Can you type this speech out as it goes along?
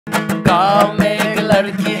गाँव में एक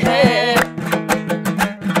लड़की है,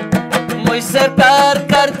 मुझसे प्यार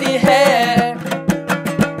करती है,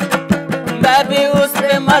 मैं भी उस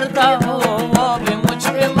पे मरता हूँ, वो भी मुझ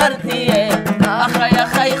पे मरती है। अखै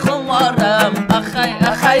अखै खुमारम, अखै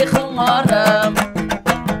अखै खुमारम,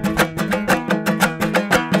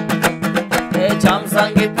 जाम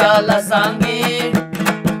सांगी प्याला सांगी,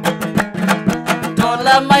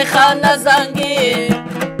 टोला मैं खाना सांगी,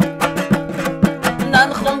 नन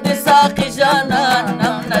खुम दी साकी जाना,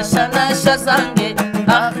 नम नशा नशा सांगी,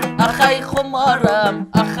 अखै खुमारम,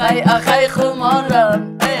 अखै अखै खुमारम।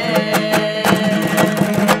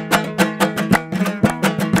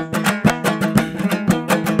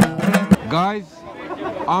 Guys,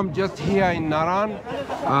 I'm just here in Naran.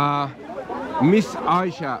 Miss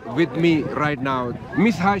Aisha with me right now.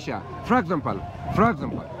 Miss Aisha, for example,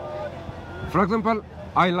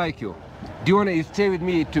 I like you. Do you want to stay with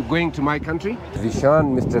me to going to my country?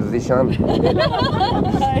 Zishan, Mr. Zishan.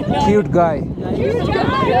 Cute guy.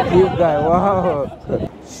 Cute guy, wow.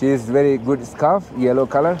 She's very good scarf, yellow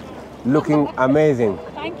color, looking amazing.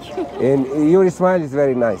 Thank you. And your smile is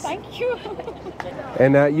very nice. Thank you.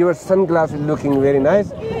 And your sunglasses looking very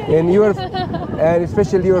nice. And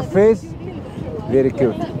especially your face, very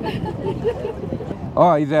cute.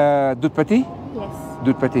 Oh, is दूध पत्ती? Yes.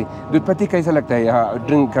 दूध पत्ती कैसा लगता है यहाँ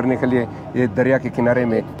ड्रिंक करने के लिए ये दरिया के किनारे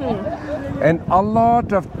में? And a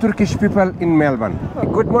lot of Turkish people in Melbourne.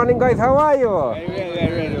 Good morning, guys. How are you?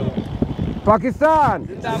 Very well. Pakistan,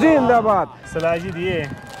 Zindabad. सलाजी दिए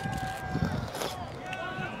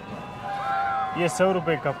ये 100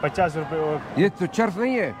 रुपए का, 50 रुपए और ये तो चर्च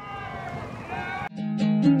नहीं है?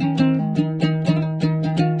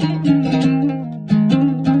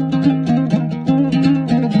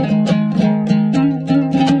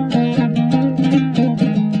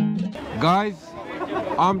 Guys,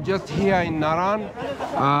 I'm just here in Naran.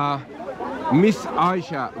 Miss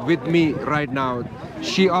Aisha with me right now.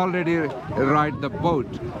 She already ride the boat.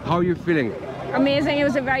 How are you feeling? Amazing. It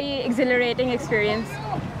was a very exhilarating experience.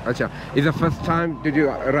 Acha, is the first time did you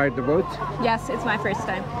ride the boat? Yes, it's my first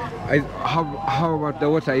time. How about the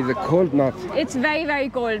water? Is it cold? Not? It's very, very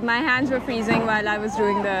cold. My hands were freezing while I was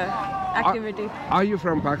doing the activity. Are you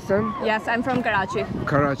from Pakistan? Yes, I'm from Karachi.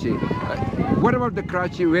 Karachi. What about the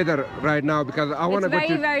Karachi weather right now? Because I want to go to...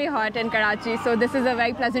 It's very, very hot in Karachi, so this is a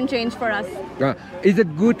very pleasant change for us. Is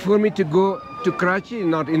it good for me to go to Karachi,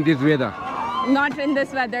 not in this weather? Not in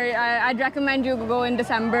this weather. I'd recommend you go in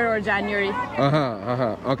December or January.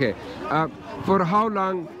 Okay. For how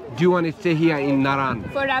long do you want to stay here in Naran?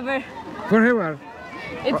 Forever. Forever?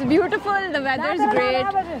 It's beautiful, the weather is great.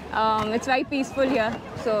 It's very peaceful here,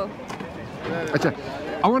 so... Achha,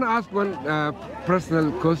 I want to ask one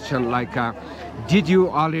personal question, like, did you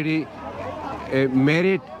already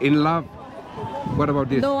married in love? What about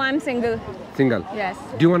this? No, I'm single. Single? Yes.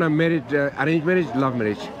 Do you want to marry arranged marriage, love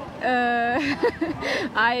marriage?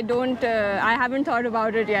 I don't, I haven't thought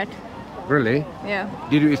about it yet. Really? Yeah.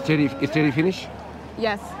 Did you study finish?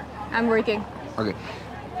 Yes, I'm working. Okay.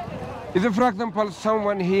 If, for example,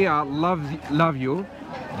 someone here love you,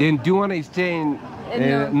 then do you want to stay in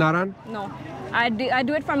No. Naran? No. I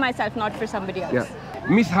do it for myself, not for somebody else. Yeah.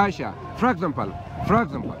 Miss Aisha, for example,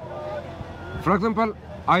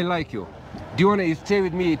 I like you. Do you want to stay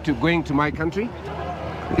with me to going to my country?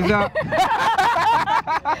 Is that...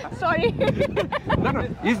 Sorry. No,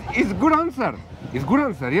 it's good answer. It's good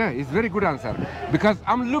answer, yeah, it's very good answer. Because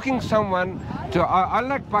I'm looking someone to, I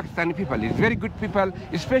like Pakistani people, it's very good people,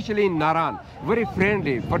 especially in Naran, very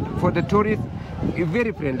friendly, for the tourists,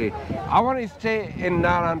 very friendly. I want to stay in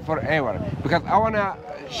Naran forever, because I want to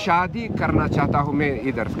शादी करना चाहता हूँ मैं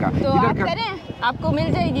इधर का। तो आप करें, आपको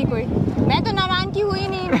मिल जाएगी कोई। मैं तो नारान की हुई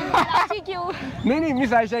नहीं, कराची की हूँ। नहीं,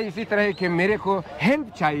 मिस आयशा इसी तरह है कि मेरे को हेल्प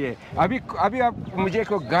चाहिए। अभी आप मुझे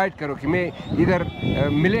को गाइड करो कि मैं इधर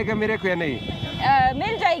मिलेगा मेरे को या नहीं।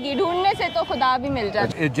 मिल जाएगी, ढूंढने से तो खुदा भी मिल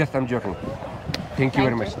जाता। Just I'm joking. Thank you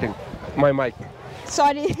very much. Thank my mic.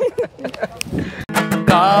 Sorry.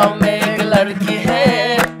 गाँव में एक लड़की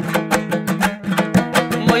है,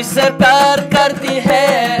 मुझसे प्यार करती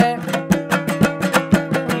है,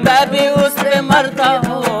 मैं भी उस पे मरता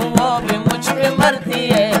हूँ, वो भी मुझ पे मरती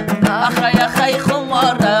है। अखै अखै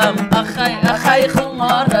खुमारम, अखै अखै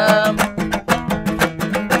खुमारम,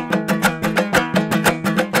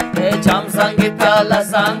 जाम सांगी प्याला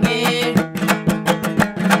सांगी,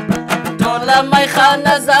 टोला मैं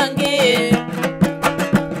खाना सांगी,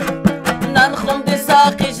 नन खुम दी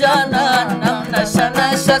साकी जाना, नम नशा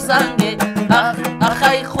नशा सांगी,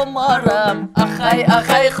 अखै खुमारम, अखै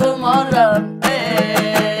अखै खुमारम।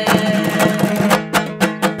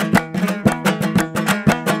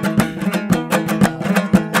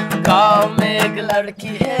 गाँव में एक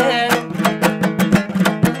लड़की है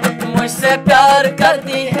मुझसे प्यार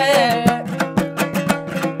करती है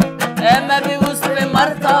मैं भी उस पे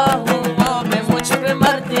मरता हूँ वो भी मुझ पे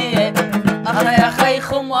मरती है अखै अखै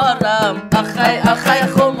खुमारम अखै अखै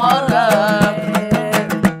खुमारम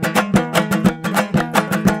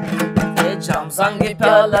जम zangi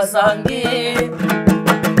प्याला zangi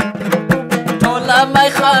टोला मैं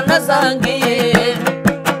खाना zangi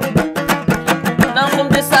نخم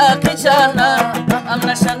بساقي جانا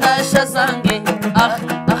أمنا شناشة zangi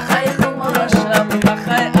أخي خمارشم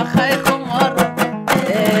أخي خمار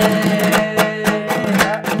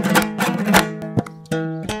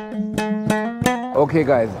Okay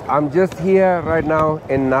guys, I'm just here right now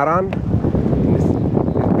in Naran. There's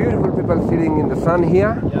beautiful people sitting in the sun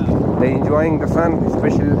here. They're enjoying the sun,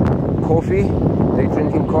 special coffee. They're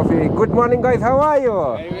drinking coffee. Good morning guys, how are you?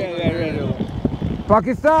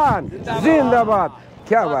 Pakistan! Zindabad!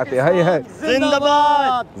 क्या बात है? हाय हाय!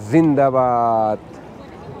 जिंदाबाद जिंदाबाद!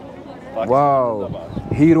 Wow!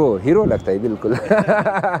 Hero लगता है बिल्कुल.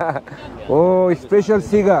 Oh, special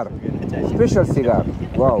cigar.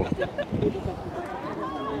 Wow.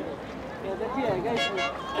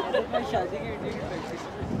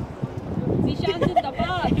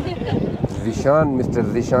 Zishan, Mr.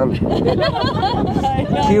 Zishan.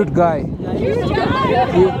 Cute guy.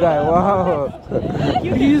 Wow.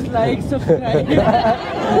 Please like, subscribe.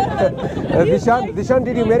 Zishan,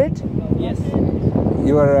 did you marry it? Yes.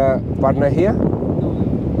 Your partner here?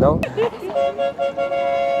 No?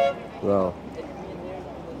 Wow.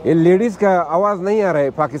 ये लेडीज का आवाज नहीं आ रहा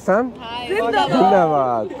है पाकिस्तान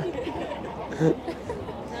जिंदाबाद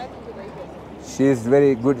She is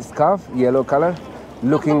very good scarf, yellow color,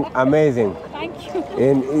 looking amazing. Thank you.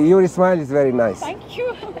 And your smile is very nice. Thank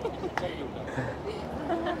you.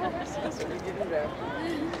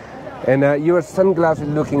 And your sunglasses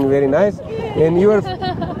looking very nice.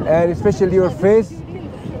 And especially your face,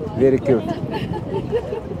 very cute.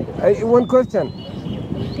 One question.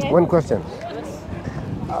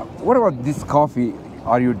 What about this coffee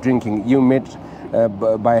are you drinking? You made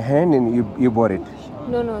by hand and you bought it?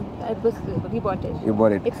 No, we bought it. You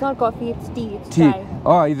bought it? It's not coffee, it's tea. It's Tea. chai.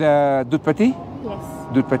 Oh, is दूध पत्ती? Yes.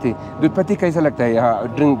 दूध पत्ती कैसा लगता है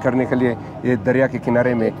यहाँ ड्रिंक करने के लिए ये दरिया के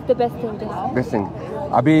किनारे में? It's the best thing to have. Best thing.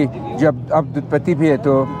 अभी जब अब दूध पत्ती भी है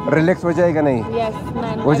तो रिलैक्स हो जाएगा नहीं? Yes,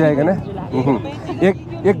 man. हो जाएगा ना?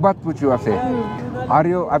 Relax. एक बात पूछूं आपसे.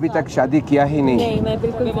 आर्यो अभी तक शादी किया ही नहीं? नहीं, मैं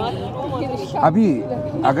बिल्कुल नहीं. अभी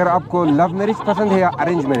अगर आपको लव मैरिज पसंद है या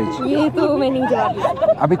अरेंज मैरिज? ये तो मैं नहीं जवाब दे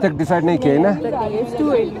सकती. अभी तक डिसाइड नहीं किया है ना? It's too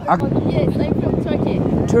early. Yes, I'm from Turkey.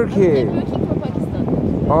 Turkey. I'm working for Pakistan.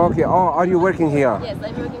 Okay. Oh, are you working here? Yes,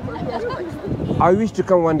 I'm working for Pakistan. I wish to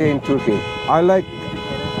come one day in Turkey. I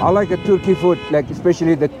like the Turkey food, like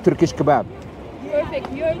especially the Turkish kebab. Perfect.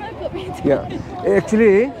 You're welcome. Yeah.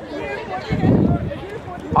 Actually,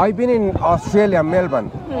 I've been in Australia, Melbourne,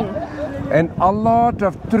 and a lot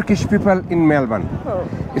of Turkish people in Melbourne,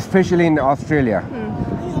 especially in Australia.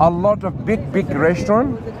 A lot of big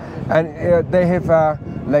restaurant, and they have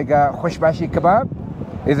like a khushbashi kebab.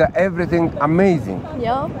 Is everything amazing?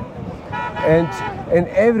 Yeah. And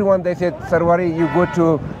everyone they said, Sarwari, you go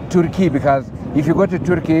to Turkey because if you go to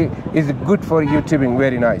Turkey, it's good for YouTubing.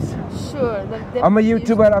 Very nice. Sure. I'm a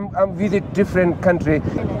YouTuber. I'm visit different country,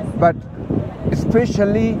 but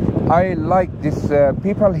especially I like this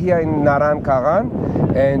people here in Naran Kaghan,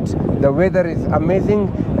 and the weather is amazing.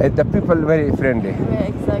 The people very friendly. Yeah,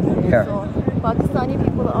 exactly. Yeah. So, Pakistani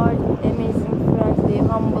people are amazing, friendly,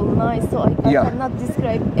 humble, nice. So I Yeah. cannot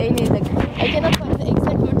describe any I cannot find the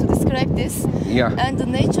exact word to describe this. Yeah. And the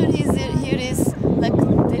nature here is like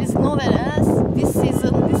there is nowhere else. This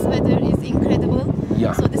season, this weather is incredible.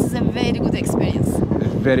 Yeah. So this is a very good experience.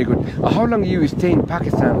 Very good. How long you stay in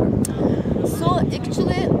Pakistan? So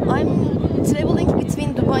actually, I'm traveling between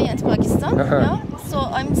Dubai and Pakistan. Yeah. So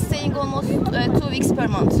I'm staying almost 2 weeks per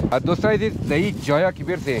month. دوستای دید دایی جایا که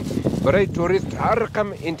برده برای توریست هر رقم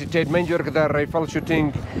انترتینمنت جور کده رایفل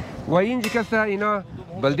شوتینگ و اینجا کسا اینا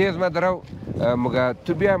بلده از ما درو مگه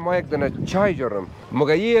تو بیا ما یک دنه چای جورم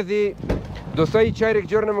مگه یه ازی دوستای چای رک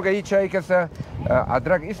جورم مگه یه چای کسا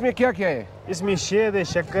ادرک اسمه کیا ہے؟ इसमें शेद है,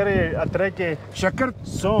 शक्कर है, अदरक है, शक्कर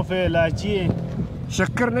सौंफ है, इलायची है.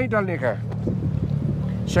 शक्कर नहीं डालने का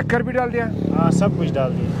शक्कर भी डाल दिया हाँ, सब कुछ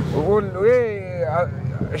डाल दिए. वो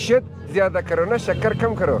ये शेद ज्यादा करो ना शक्कर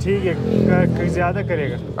कम करो ठीक है, ज्यादा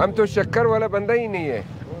करेगा. हम तो शक्कर वाला बंदा ही नहीं है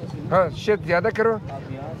हाँ शेद ज्यादा करो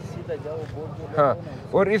हाँ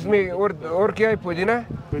और इसमें और क्या है पुदीना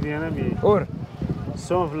पुदीना भी है. और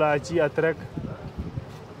सौंफ, इलायची, अदरक,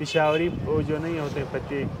 पिशावरी वो जो नहीं होते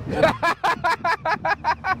पत्ते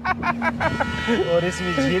और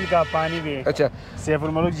इसमें झील का पानी भी है। अच्छा सैफुल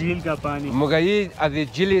मलूक झील का पानी मुगाई از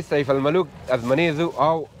جلی سیف الملوک از منی زو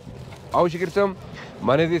او شکرتم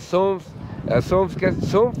منی دی سومف که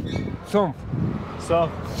سومف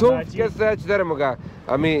که ساچ داره مگا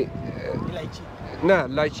امی نه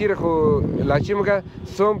لایچی رخو لایچی مگا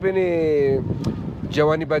سومف اینی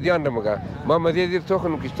جوانی بدیان رو مگا ما مزید تو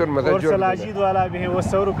خون کشتور مزه جوړ और सलाजीद वाला भी है, वो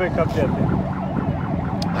 100 रुपए कप देते हैं।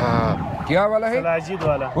 क्या वाला है सलाजीद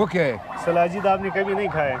वाला। वो क्या है सलाजीद आपने कभी नहीं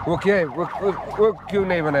खाया? वो क्या है वो क्यों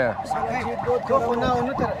नहीं बनाया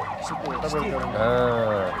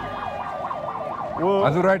वो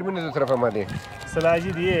अजू राइट में नहीं तरफ हमारे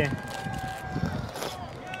सलाजीद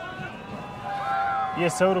ये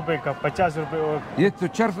 100 रुपए का 50 रुपए। और ये तो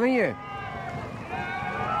चर्च नहीं है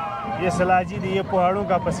ये सलाजीद, ये पहाड़ों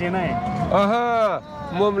का पसीना है।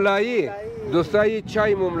 मुमलाई दोस्ता ये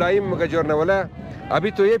चाय मुमलाई मगर जोड़ने वाला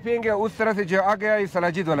अभी तो ये पियेंगे उस तरह से जो आ गया ये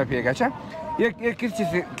सलाजीद वाला पिएगा। अच्छा ये किस चीज़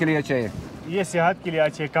के लिए अच्छा है? ये सेहत के लिए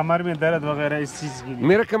अच्छे, कमर में दर्द वगैरह इस चीज़ के लिए।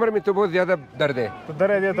 मेरे कमर में तो बहुत ज़्यादा दर्द है। तो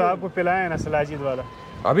दर्द है तो आपको पिलाए ना सलाजीद वाला।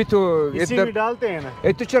 अभी तो इसी में डालते हैं ना।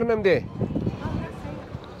 ये तो चरनम दे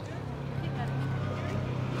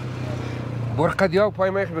बोरखा दिया पाई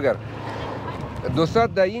में बगैर दोस्तों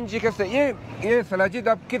दाइन जी कैसे ये सलाजीद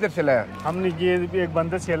आप किधर से लाया? हमने ये एक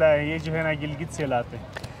बंदर से लाया है, ये जो है ना गिलगित से लाते हैं।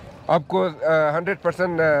 आपको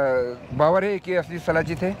 100% बावर है कि असली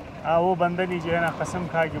सलाजीद है? हाँ, वो बंदर ही जो है ना कसम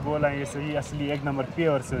खा के बोला ये सही असली 1 नंबर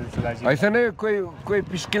प्योर सलाजीद। ऐसा नहीं कोई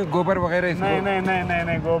पिशकिल गोबर वगैरह?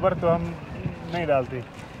 नहीं गोबर तो हम नहीं डालते।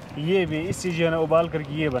 ये भी इससे जो है ना उबाल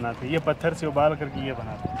करके ये बनाते, ये पत्थर से उबाल करके ये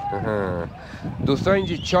बनाते। दोस्तों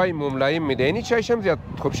जी चाय मुमलाइम में देनी चाय शम ज़्यादा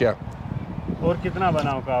खूबशा। और कितना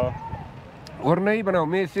बनाओ कावा? और नहीं बनाओ,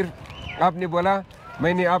 मैं सिर्फ आपने बोला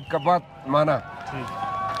मैंने आपका बात माना।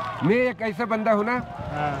 मैं एक ऐसा बंदा हूँ ना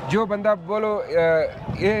जो बंदा बोलो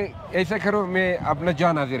ये ऐसा करो मैं अपना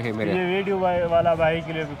जान हाजिर है मेरे। ये वीडियो वाला भाई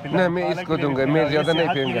के लिए ना मैं इसको दूंगा, मैं ज़्यादा नहीं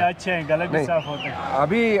पीऊंगा। अच्छे हैं, गला भी साफ होते हैं।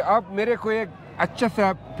 अभी आप मेरे को एक अच्छा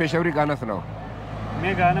सा पेशावरी गाना सुनाओ।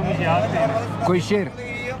 मैं गाना मुझे याद नहीं है। कोई शेर?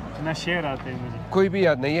 ना शेर आते हैं मुझे। कोई भी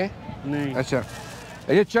याद नहीं है? नहीं। अच्छा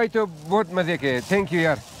ये चाय तो बहुत मज़े के, थैंक यू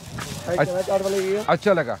यार,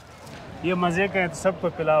 अच्छा लगा। ये मज़े का है तो सबको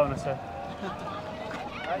पिलाओ ना सर।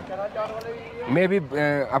 मैं भी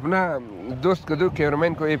अपना दोस्त को दूँ,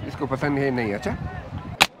 कैमरामैन को इसको पसंद है नहीं। अच्छा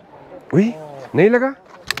वही नहीं लगा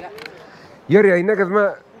यार आईना कदमा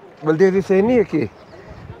बल्दे सही नहीं है कि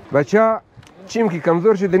बच्चा चिम की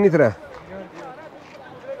कमज़ोर से नहीं तरह।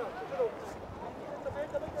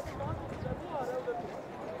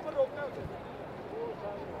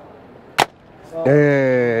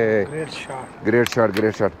 Great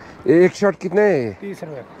shot. एक शॉट कितने है? 30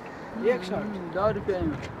 रुपए एक शॉट। 10 रुपए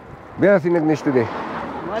ब्यासी नग निश्चित दे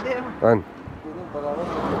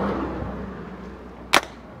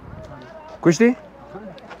कुछ नहीं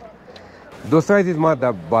दोस्तों इस मादा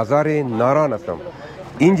बाजार नारान असम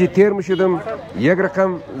इंजी तेर मुशुदम एक रकम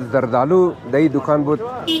जरदालू दही दुकान बुत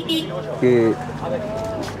के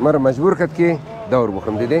मर मजबूर कत के दौर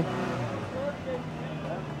बुखम दे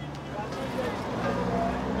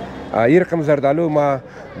ये रकम जरदालू मा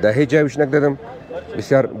दहे जाय विशनक ददम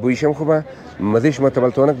بسیار بویشم خوبه مزیش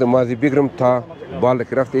متبل تونک د مازی بیگرم تا بال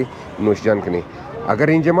کرفتی نوشجان کنی اگر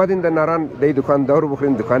اینجا مادین در ناران دی دکان دور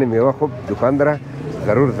بخورین دکان میوه خوب دکان داره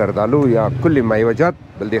ضرور زردالو یا کل میوه‌جات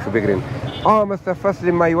بل دیخ بگیرین مثل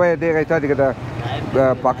فصل میوه دیگه تا دیگه در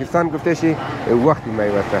پاکستان گفته شی وقتی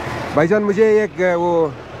میوه است भाईजान मुझे एक वो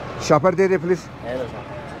शापर दे दे प्लीज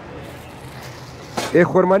एक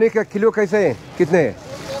खुरमानी का किलो कैसे है कितने है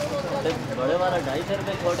बड़े वाला 250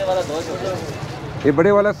 रुपए छोटे वाला 200 रुपए ये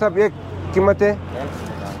बड़े वाला सब एक कीमत है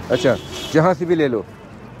अच्छा जहाँ से भी ले लो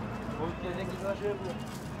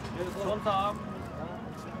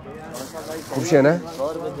खुश है ना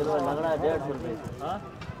 100 रुपए किलो लगड़ा है 150 रुपए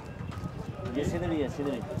ये सिंदड़ी है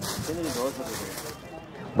सिंदड़ी 200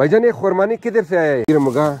 रुपए भाईजान ये खुरमानी किधर से आया है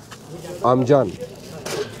मुगा आमजान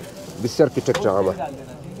बिस्तर की टक चामा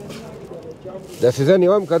दसिज़ा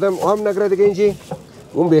निवाम कदम आम नगरा दिखेंगे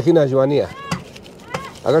बेखी नाजवानी है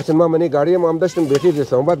अगर सिनेमा मनी गाड़ी में आमदश्तम बेखी से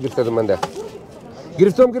सोमबाद गिरता तो मंदा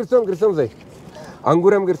गिरस्तोम से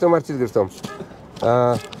अंगूरम गिरस्तोम हर चीज़ गिरस्तोम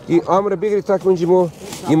ये आम रबी गिरता कुंजी मो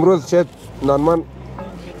इमरोज़ शायद नानमान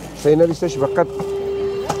सही ना रिश्ते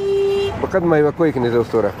बकत मायवा कोई नहीं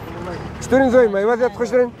दोस्तों रहा स्टूडेंट जोई मायवा ज़्यादा खुश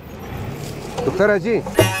रहें डॉक्टर जी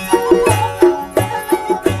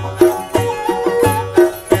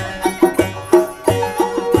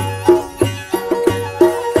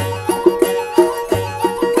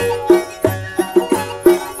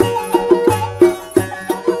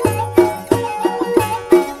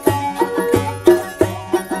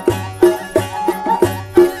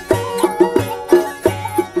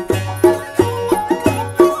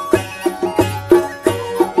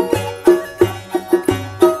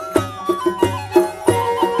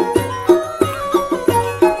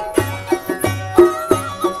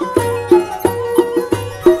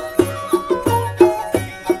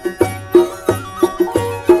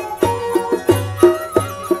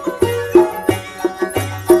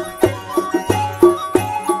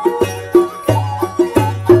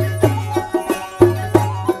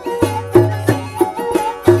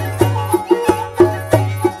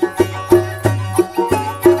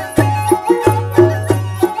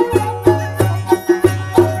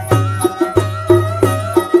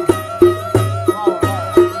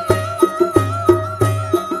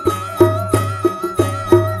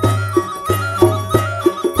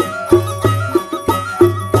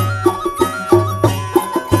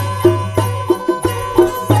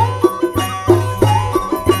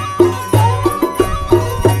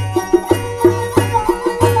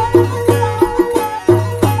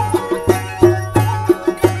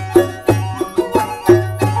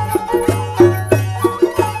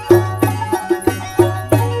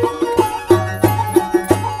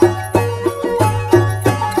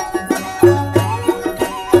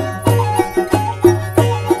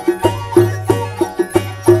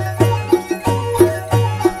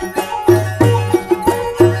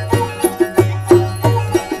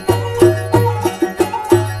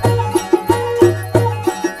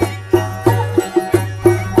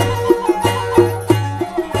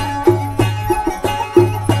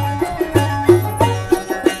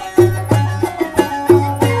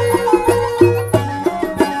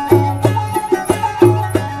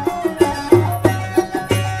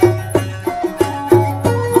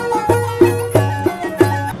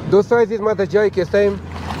دوستان عزیز ما در جایی که هستیم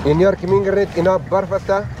اینیار که میگردید اینا برف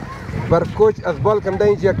است برف کوچ از بال کم ده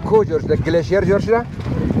اینجا کوچ جور شده گلیشیر جور شده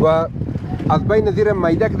و از بین زیر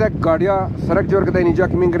میده که گاڑیا سرک جور کرده اینجا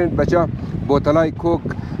که میگردید بچه بوتلای کوک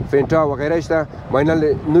فنتا و غیره اشته ما اینا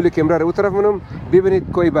نول کمره رو طرف منم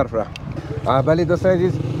ببینید کوی برف را بله دوستان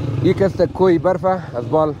عزیز یک است کوی برف از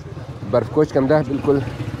بال برف کوچ کم ده بالکل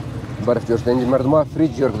برف جور شده اینجا مردم ها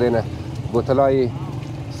فریج جور کرده نه بوتلای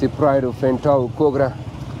سپراید و فنتا و کوک را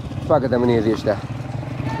فقط امنی زیشته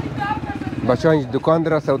بچه ها اینجا دکان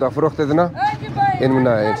داره سودا فروخت دونه این من نه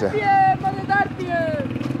اینجا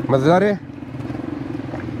मजेदार है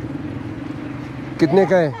कितने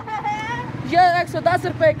का है ये 110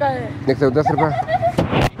 रुपए का है 110 रुपए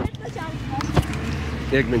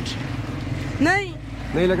एक मिनट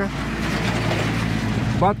नहीं लगा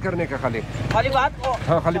बात करने का खाली बात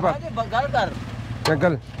हाँ खाली बात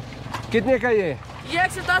गल कितने का ये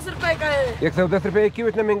 110 रुपए का है 110 रुपए क्यों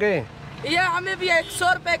इतना महंगा है ये हमें भी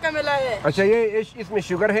 100 रुपए का मिला है अच्छा ये इसमें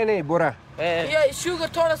शुगर है नहीं बोरा ये शुगर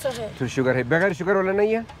थोड़ा सा है तो शुगर है बगैर शुगर वाला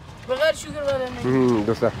नहीं है बगैर शुगर वाला नहीं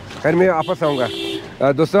दोस्तों खैर मैं वापस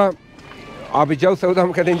आऊँगा दोस्तों आप जाओ सौदा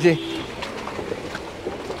हम करें जी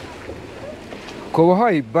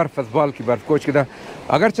कोहाई बर्फ असबाल की बर्फ कोच कदा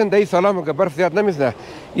अगर चंद दई साल में बर्फ ज़्यादा नहीं मिलता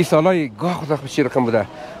ये साल ही गाह खुदा खुशी रकम बदा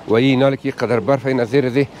वही नाल की कदर बर्फ है नज़ीर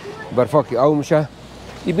ज़े बर्फ़ा की आऊ मशा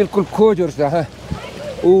ये बिल्कुल खोज और सा है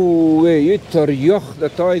اوه یه تریاخ در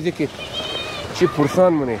تایزی که چی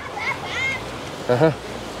پرسان منه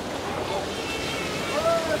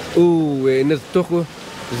اوه نزتوخو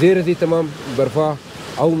زیر زی تمام برفا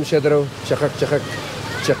او میشه درو چخک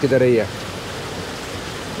چکی دریه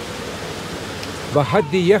با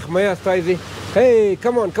حدی یخ مایه از تایزی هی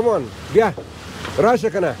کمان بیا راشه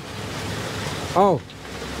کنه او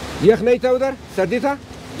یخ نی تاو در سردی تا؟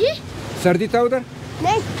 سردی تاو در؟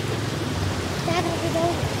 नहीं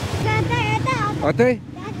आते हैं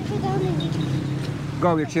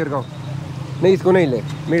गाओ एक शेर गाओ नहीं इसको नहीं ले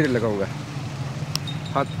मैं इधर लगाऊंगा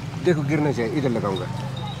हाथ देखो गिरना चाहिए इधर लगाऊंगा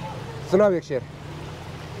सुनाओ एक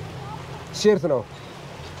शेर सुनाओ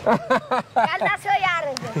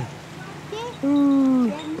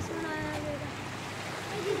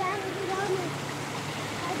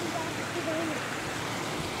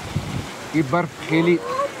ये बर्फ खेली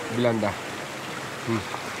बिलंदा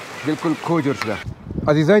बिल्कुल खोज और شده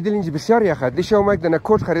عزیزای دل اینجا بسیار یخه دیشه اومد دنه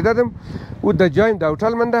کوچ خریدم و در جایم در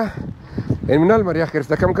هتل منده المنال مر یخ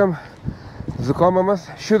گرفته کم زکامم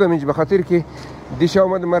است شدم اینجا به خاطر که دیشه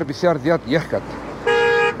اومد مر بسیار زیاد یخ کرد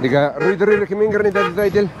دیگه روی دروی که میگردید عزیزای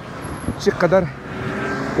دل چقدر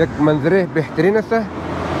یک منظره بهترین است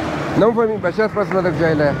نمیفهمیم بچه پس ندک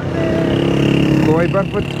جای له کوهای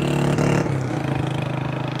برف بود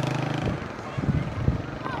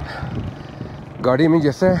गाड़ी में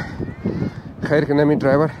जैसे खैर के नामी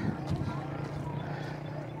ड्राइवर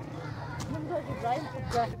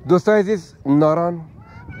दोस्तों अजीज नारान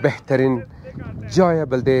बेहतरीन जای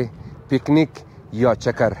बलदे पिकनिक या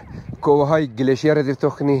चक्कर कोهای گلیشیر زیر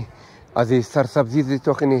توخنی از سرسبزی زیر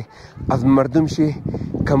توخنی از مردم شی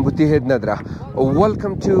کمبوتی هد نداره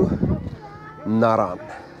welcome to Naran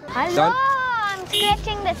Hello, I'm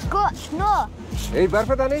scratching the snow. ای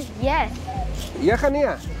برف دانی Yes.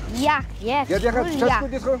 یخنیه Yeah, yes. یا دیگه full چسکو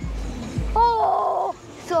دیسکو Oh,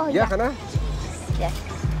 so یخنه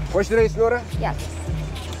Yes. خوش رئیس نوره Yes.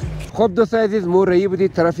 خب دوستان عزیز مو رایی بودی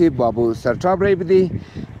طرف بابو سرچاب رایی بودی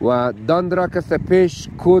و داندرا کسته پیش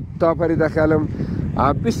کود تا پری دخلم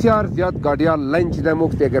بسیار زیاد گاڑیا لنچ ده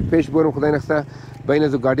موکتی اگر پیش برم خدای نخسته بین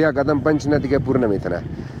از گاڑیا قدم پنچ نه دیگه پور نمیتونه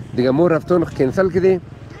دیگه مو رفتون کنسل کردی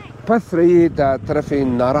پس رایی در طرف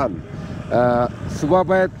ناران صبح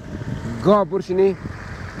باید گاه برشنی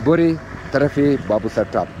بوری طرف بابو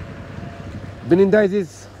سرچاب بیننده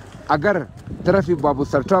عزیز اگر طرف بابو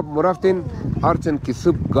سرچاب مرفتین آرچن کی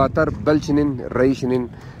صبح گاتر بلچنین رئیشنین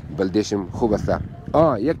بلدیشم خوب است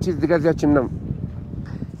یک چیز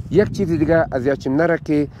دیگه از یادم نره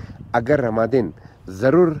که اگر رمادین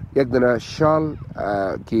ضرور یک دونه شال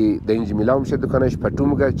که در اینجا میلاو میشه دکانش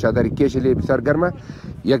پتومگه چادری کشلی بسیار گرمه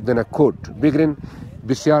یک دونه کوت بگیرین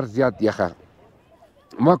بسیار زیاد یخه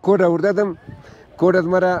ما کوت آوردم کوت از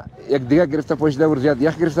مرا یک دیگه گرفته پوشیده و زیاد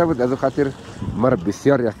یخ گرفته بود از خاطر مرا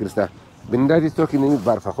بسیار یخ گرفته بیننده عزیز تو که نمید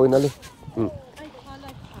برف خوی نلی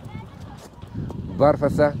برف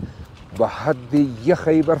است با حد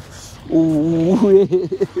یخی برف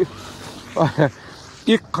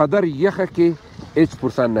یک قدر یخه که هیچ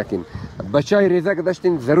پرسان نکن بچای ریزه که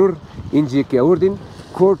داشتین ضرور اینجا که آوردین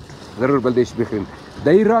کوت ضرور بلدیش بخرین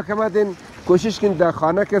دایی را که مدین کوشش کن در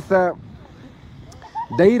خانه کسته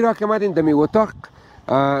دایی را که مدین دمی اتاق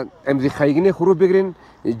امزی خیگینه خروب بگیرین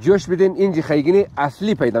جوش بدین اینجی خیگینی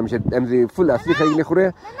اصلی پیدا میشه امزی فول اصلی خیگینی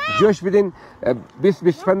خوره جوش بدین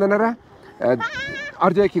 20-25 نره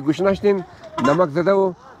هر جایی که گوش نشدین نمک زده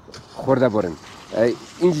و خورده برین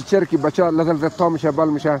اینجی چرا که بچه لزل زد تا میشه بال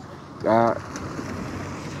میشه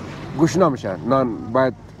گوش نمیشه نان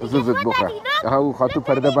باید زود بخوره او خاطو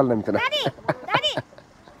پرده بال نمیتونه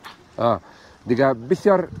دیگه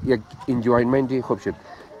بسیار یک انجوایمنتی خوب شد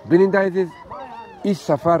بیننده عزیز این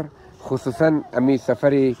سفر خصوصا امی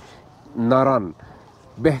سفر ناران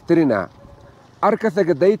بهترینه هر کسی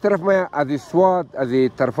که دایی طرف ما از سواد از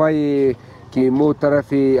طرفای که مو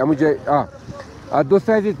طرفی امو جای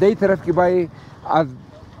دوستا عزیز دایی طرف که بای از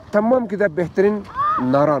تمام که بهترین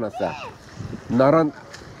ناران است ناران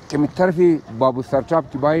که می طرفی بابو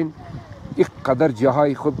سرچاپ که باین یک قدر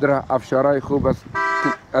جاهای خوب داره افشارهای خوب است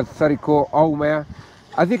از سری کو آو میا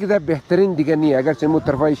از یک بهترین دیگه نیه اگر چه مو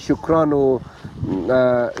طرفای شکران و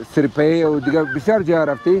سرپی و دیگه بسیار جا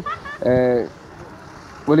رفتی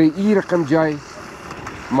ولی این رقم جای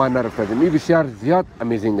ما نرفتیم این بسیار زیاد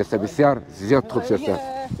امیزینگ است بسیار زیاد خوب است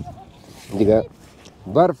دیگه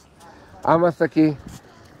برف هم است که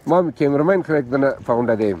ما کیمرمن کرک دنه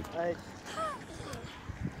فاونده دیم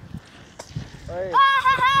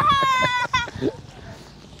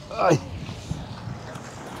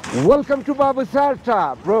Welcome to Babu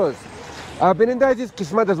Sarta, bros. بیننده عزیز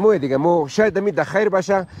قسمت از موی دیگه مو شاید دمی ده خیر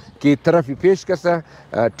باشه که طرفی پیش کسه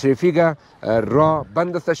ترافیک را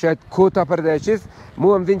بند است شاید کوتا پرده چیز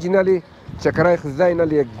مو هم دینجی نالی چکرای خزای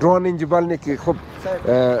نالی یک درون اینجی بالنی که خوب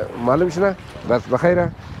معلوم شنه بس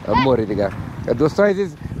بخیره موری دیگه دوستای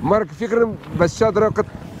عزیز مرک فکرم بس شاد را قد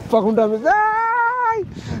فاقونده میزای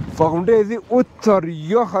فاقونده ازی اوتر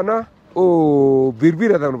یا خانه او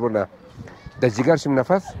بیر ادام برنه در جگرشم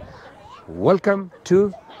نفس Welcome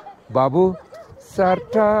to Babu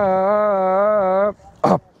Sarta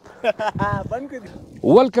up.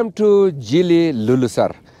 Welcome to Jili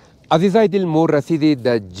Lulusar. عزیزای دل مور رسیدی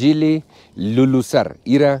در جیلی لولوسر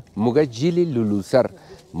ایرا موگه جیلی لولوسر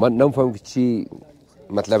من نمیفهم که چی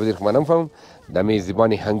مطلب دیر من نمیفهم دمی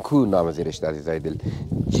زبانی هنکو نام زیرش داد عزیزای دل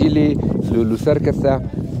جیلی لولوسر کسا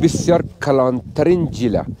بسیار کلانترین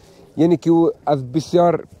جیله یعنی که او از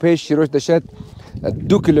بسیار پیش شروع داشت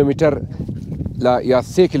 2 کیلومتر یا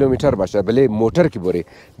 3 کیلومتر باشه بله موتر کی بری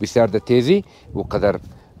بسیار د تیزی و قدر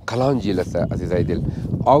کلان جیل است عزیزای دل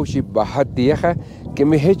آوشی به حد یخه که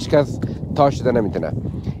می هیچ کس تاش ده نمیتونه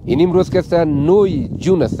این امروز که 9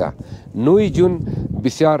 جون است 9 جون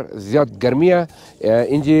بسیار زیاد گرمیه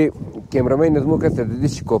اینجی کیمرامین نظمو که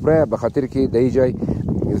دیش کوپره به خاطر که دی جای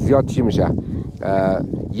زیاد چی میشه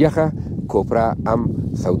یخه کوپره هم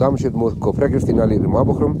سودا میشد مو کوپره گرفتین ولی ما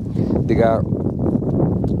بخورم دیگه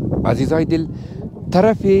عزیزای دل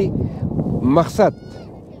طرف مقصد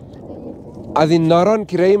از این ناران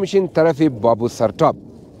که رای میشین طرف بابو سرتاب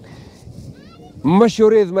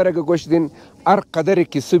مشوره از مرا گوشتین هر قدر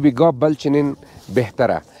که صبح گاب بلچنین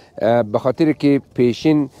بهتره به خاطر که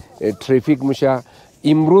پیشین ترافیک میشه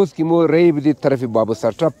امروز که مو رای بدید طرف بابو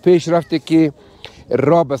سرتاب پیش رفته که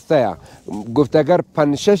را بسته گفت اگر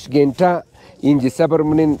 5-6 گنته اینجا صبر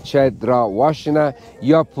منین شاید را واشنه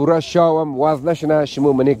یا پورا شاوم واز نشنه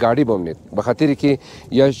شما منی گاڑی بمونید به خاطر که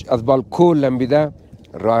یاش از بالکو لنبیده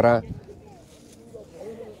را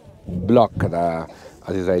بلاک کده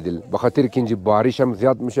عزیزای دل به خاطر که اینجا باریش هم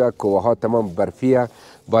زیاد میشه کوه ها تمام برفیه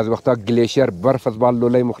بعض وقتا گلیشیر برف از بال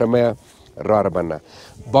لوله مخرمه را بنه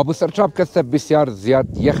بابو سرچاب کسته بسیار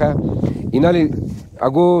زیاد یخه اینالی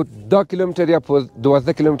اگو 2 کیلومتر یا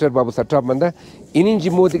 12 کیلومتر بابو سرچاب منده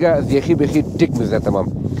اینجا مو دیگه از یخی بخی تک میزنه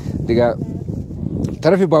تمام دیگه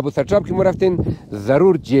طرف بابو سرچاب که مو رفتین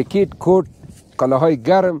ضرور جیکیت کوت کلاهای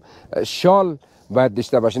گرم شال باید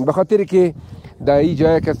داشته باشین به خاطر که در این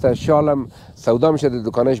جایی که شالم سودا میشه در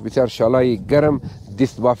دکانش بسیار شالای گرم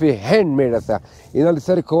دستبافی هند میड است اینا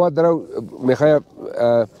سر کوه درو میخواد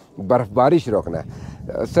برفباریش رو کنه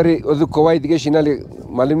سر از کوه دیگه شینال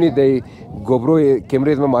معلوم نی دی گوبرو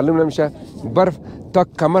کمریز ما معلوم نمیشه برف تا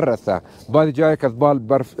کمر رسه بعد جایی که بال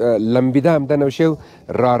برف لمبیده هم دنوشه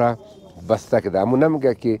راره بسته کده امون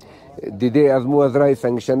نمیگه که دیده از مو از رای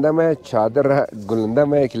سنگشنده ما چادر گلنده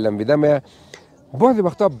ما که لمبیده ما بعضی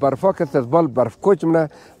وقتا برفا که از بال برف کوچ منه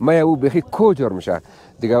ما او بخی کوچور میشه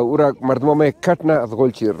دیگه او را مردم ما کٹ نه از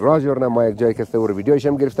قول چی راجور نه ما یک جایی که او ویدیوش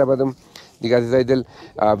هم گرفته بدم دیگه عزیزای دل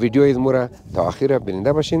ویدیو از مورا تا آخر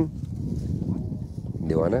بیننده باشین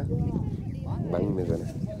دیوانه بنگ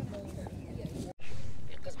میزنه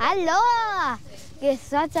Hello!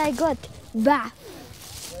 Guess what I got? Bath.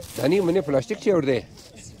 دانی منی پلاستیک چی ارده؟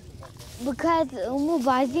 Because مو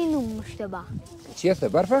بازی نموشته با. چی هسته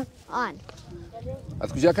برفه؟ آن.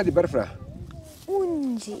 از کجا کدی برف را؟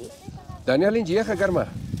 اونجی. دانیال اینجا یخه گرمه؟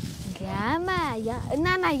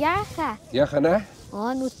 گرمه نه یخه. یخه نه؟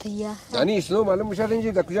 آن اوت یخه. دانی اسنو معلوم میشه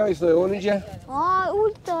اینجا در کجا اسنو اون اینجا؟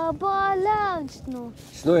 اوت بالا اسنو.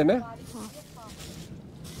 اسنو نه؟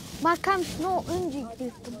 ما کم اسنو اینجا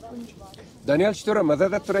گرفتم. دانیال چطوره مزه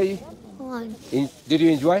داد تو رایی؟ Did you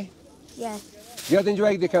enjoy? Yes. زیاد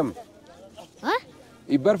enjoy کدام؟ ها؟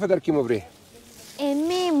 این برف در کی مبری؟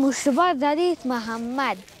 امی مشتبه دارید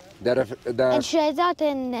محمد. در انشاءات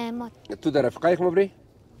نعمت. تو در رفقایك مبری؟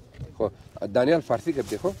 خو دانیال فارسی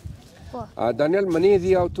گفتی خو؟ خو. دانیال منی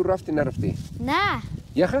دی او تو رفتی نرفتی؟ نه.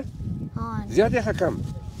 یخه؟ زیاد یخه کم؟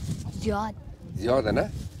 زیاد. زیاده نه؟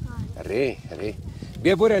 ری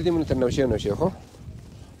بیا بوری ردیمون تر نوشه خو؟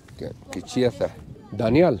 که چی هسته؟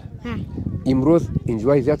 دانیال امروز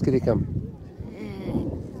انجوای زیاد کردی کم؟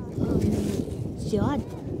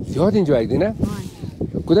 زیاد انجوای کردی نه؟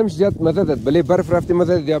 کدامش زیاد مزه داد؟ بله برف رفتی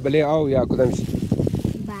مزه داد یا بله آو یا کدامش؟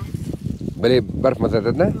 بله برف مزه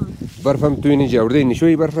داد نه؟ برف هم توی اینجا ورده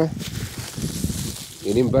نشوی برفه؟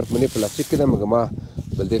 یعنی برف منی پلاستیک کده مگه ما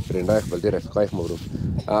بلده فرندایخ بلده رفقایخ مورو.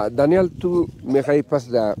 دانیال تو میخوای پس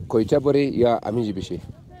دا کویچه بری یا امینجی بشی؟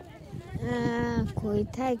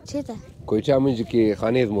 کویتا چه ده؟ کویچه همونجا که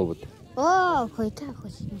خانه از ما بود. کویتا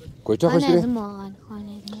خوش. کویچه خوش ره؟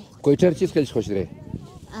 کویچه چیز خیلیش خوش ره؟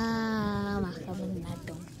 ما خبر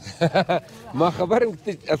ندارم. ما خبرم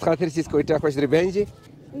از خاطر چیز کویچه خوش ره بینجی؟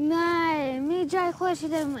 نه می جای خوش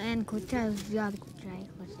دارم این کویچه زیاد کویچه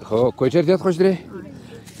خوش. خب کویچه زیاد خوش ره؟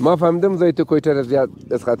 ما فهمیدم زای تو کویچه زیاد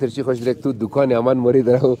از خاطر چی خوش ره؟ تو دکان امان موری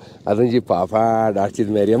داره و از اونجا پاپا دار چیز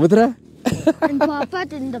میری متره؟ پاپا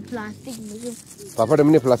این پلاستیک میگیری. پاپا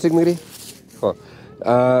دمینه پلاستیک میگیری؟ خب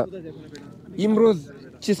امروز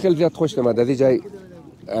چیز خیلی زیاد خوش نماد از جای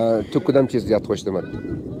تو کدام چیز زیاد خوش نماد؟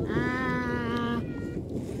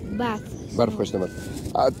 برف خوش نماد.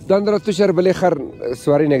 داندرا تو شهر بله خر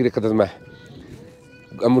سواری نگری کدام ماه؟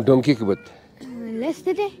 امو دونکی کی بود؟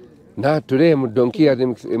 لسته؟ نه توده امو دونکی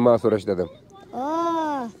آدم ما سرش دادم.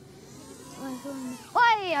 اوه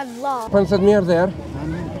الله. 500 میارده یار.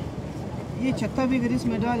 ये छत्ता भी अगर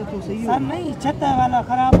इसमें डाले तो सही सर नहीं छत्ता वाला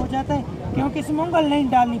खराब हो जाता है क्योंकि इसमें मंगल नहीं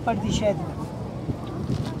डालनी पड़ती शायद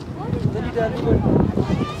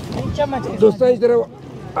दोस्तों इस तरह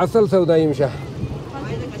असल सौदा इमशा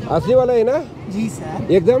असली वाला है ना जी सर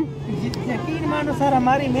एकदम यकीन मानो सर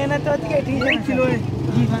हमारी मेहनत होती है ठीक है किलो है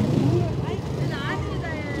जी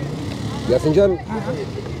यासिन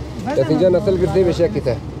असल गिरते बेशक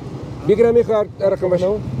कितना बिक्रा में कार रकम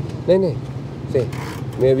बनाओ नहीं सही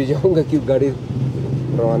मैं अभी जाऊंगा कि गाड़ी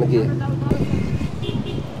रवाना की है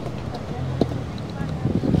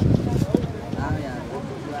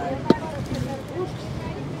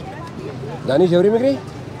दानी जवरी में गई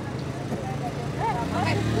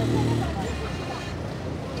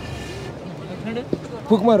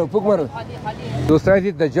फूक मारो दोस्तों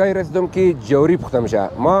ऐसी दजाई रस्दम की जवरी पुख्तम शा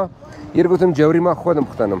माँ ये रखो तुम जवरी माँ खुदम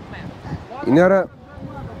पुख्तनम इन्हारा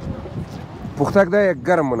पुख्तक दा एक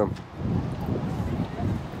गरम मनम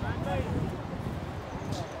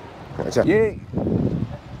अच्छा ये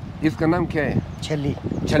इसका नाम क्या है? छल्ली ये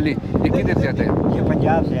किधर से आता है? ये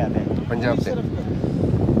पंजाब से आता है पंजाब से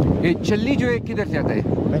ये छल्ली जो है किधर से आता है?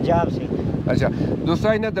 पंजाब से अच्छा दोस्तों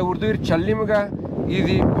इन्हें उर्दू छल्ली में का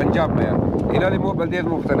इजी पंजाब में इन्होंने मो बल्दियत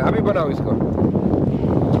मुफ्त है अभी बनाओ इसको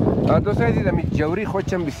दोस्तों इसी दमी जवरी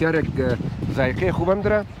खोचम बिस्यार एक जायके खूबम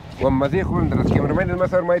दरा व मज़े खूबम दरा कैमरामैन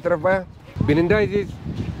मसर माई तरफ बा बिनिंदा इजी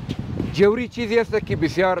जवरी चीज़ ऐसा कि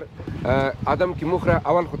बिस्यार आदम की मुखरा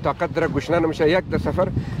अवल खुद ताकत दरा गुशना नमशा एक द सफ़र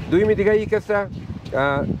दुई में दिगाई कैसा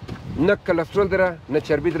न कोलेस्ट्रॉल दरा न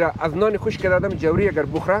चर्बी दरा अज़नान खुश कर आदम जवरी अगर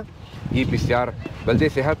बुखरा ये बिस्यार बल्दे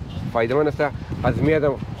सेहत फ़ायदेमंद है अज़मी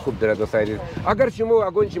आदम खूब दरा दोस्तों अगर शुमो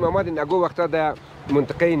अगुन चिमामाद अगो वक्त दा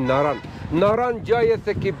منطقه ناران جایی است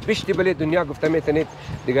که بیشتر بله دنیا گفته میتونید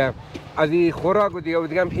دیگه از این خوراک و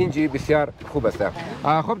دیگه هم اینجی بسیار خوب است.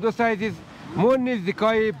 خب دوستان عزیز ما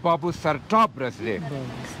نزدیکای بابو سرتاب رسیده.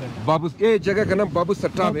 بابو این جگه که نام بابو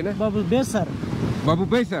سرتاب ہے نا؟ बाबू बेसर بابو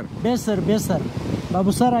بیسر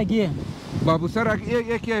बाबू सर आगे بابو سر آگه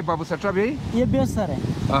ये क्या है बाबू सट्टाप यही? ये बेसर है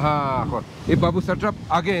हाँ ये बाबू सट्टाप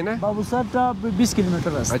आगे है ना? बाबू सर 20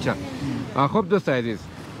 किलोमीटर रास्ता अच्छा خب دوستان عزیز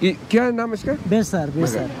क्या नाम इसका? बेसर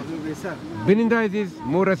बिनिंदा अजीज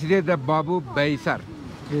मो रसीदे द बाबू बैसर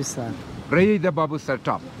रही द बाबू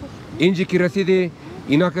सरटाप इंजी की रसीदे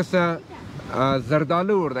इना कसा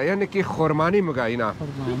जरदालू उर्दा यानी कि खुरमानी मगा इना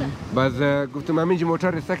बस गुफ्तु मामिन जी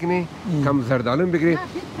मोटर रसकने कम जरदालू बिगरे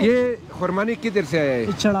ये खुरमानी किधर से आया है?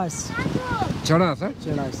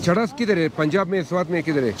 चड़ास किधर है? पंजाब में स्वात में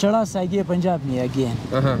किधर है? चड़ास आगे पंजाब में आगे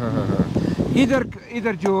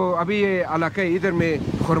इधर जो अभी ये इलाका है इधर में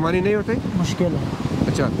खुरमानी नहीं होते? मुश्किल है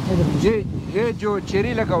अच्छा ये जो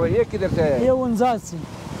चेरी लगा हुआ है ये किधर से है? ये उनजा से।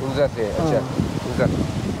 उनजा से, अच्छा उनजा।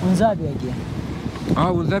 उनजा भी है क्या? हाँ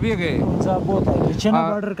उनजा भी गए। उनजा बहुत है चाइना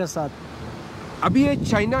बॉर्डर के साथ। अभी ये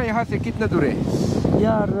चाइना यहाँ से कितना दूर है?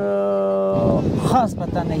 यार खास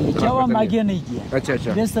पता नहीं है, क्या हम आगे नहीं किया। अच्छा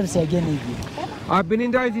अच्छा, बेसर से आगे नहीं किया। आप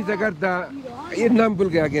बिनिंदा इस अगर दा ये नाम भूल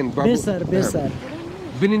गया अगेन बाबू। बेसर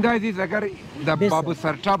बिनिंदा इस अगर दा बाबू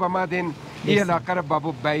सरटा बमादेन ये लाकर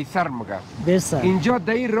बाबू बैसर मगा। बेसर इंजो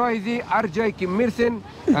दई रोइजी अर्जय की मिर्सन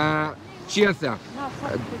चियसा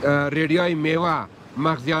रेडियोई मेवा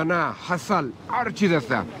मगजाना हसल हर चीज़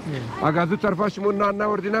ऐसा अगर दो तरफा शमुन ना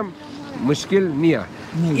वर्दिनम मुश्किल निया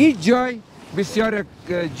इस जॉय बिस्यार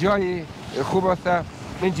जॉय खूब ऐसा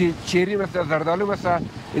इंजी चेरी में ऐसा ज़रदालू में ऐसा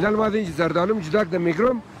इधर मादी ज़रदालू में जुदा द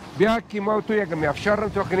मिग्रम ब्याह की मौत हुई अगर मैं अफशारन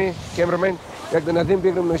तो कने कैमरामैन एक दिन नदीम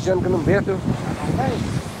बिग्रम नशान करूँ बेहतर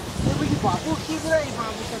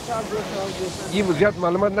ये मुझे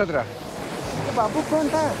मालूमात ना दरा बाबू कौन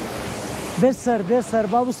था? बेसर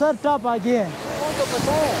बाबू सर टॉप आगे है। तो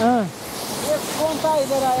पता है ये कौन था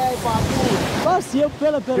इधर आया है बाबू? बस ये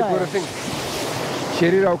पहला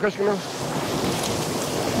शेरी रावकाश कना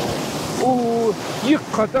ओ ये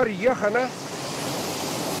खतर ये खाना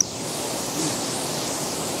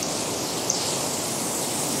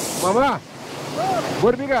मामा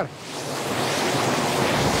बोर बिगार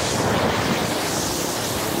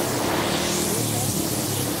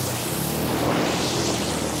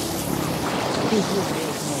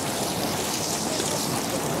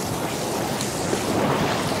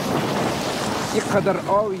يقدر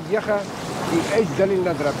أو يخا يعيش دليل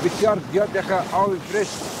نظرة بسيار زيادة يخا أو فريش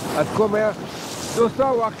أتكوم يا دوستا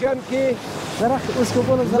واقعاً की जरा उसको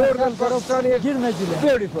बोलो जरा गिर न जिले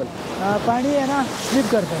ब्यूटीफुल पानी है ना स्लिप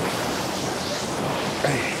करता है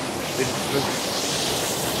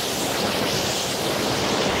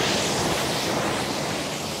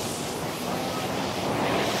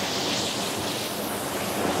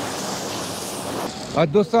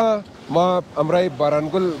दोस्ता माँ अमराई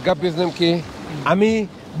बारानगुल गप बिजनम की अमी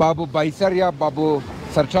बाबू बाइसर या बाबू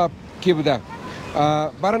सरटाप की बुदा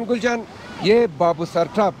बारानगुल जान ये बाबू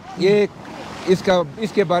सरटाप ये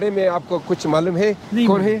इसके बारे में आपको कुछ मालूम है?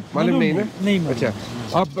 कौन है? मालूम नहीं ना? नहीं अच्छा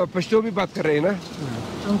आप पश्तो भी बात कर रहे हैं ना?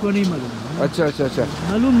 हमको नहीं मालूम। अच्छा अच्छा अच्छा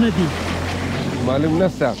मालूम नहीं मालूम न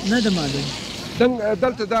था मालूम संग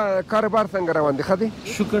दलत दा कारोबार संग रवान दिखा दे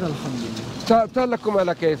शुक्र अल्हम्दुलिल्लाह ता लकुम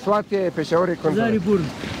अलके स्वाति पेशावर कौन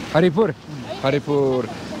हरिपुर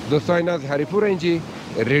दोस्तों इनाज हरिपुर इंजी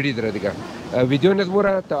रेडी दर दिगा वीडियो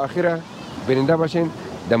नजमुरा ता आखिरा बिनिंदा बाशिन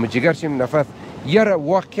दम जिगर शिम नफस यार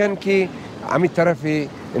वाकयान की आमी तरफे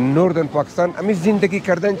नॉर्दर्न पाकिस्तान आमी जिंदगी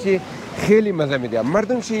करदन ची खेली मजा में दिया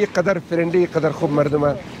मर्दम शी कदर फ्रेंडली कदर खूब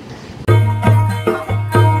मर्दमा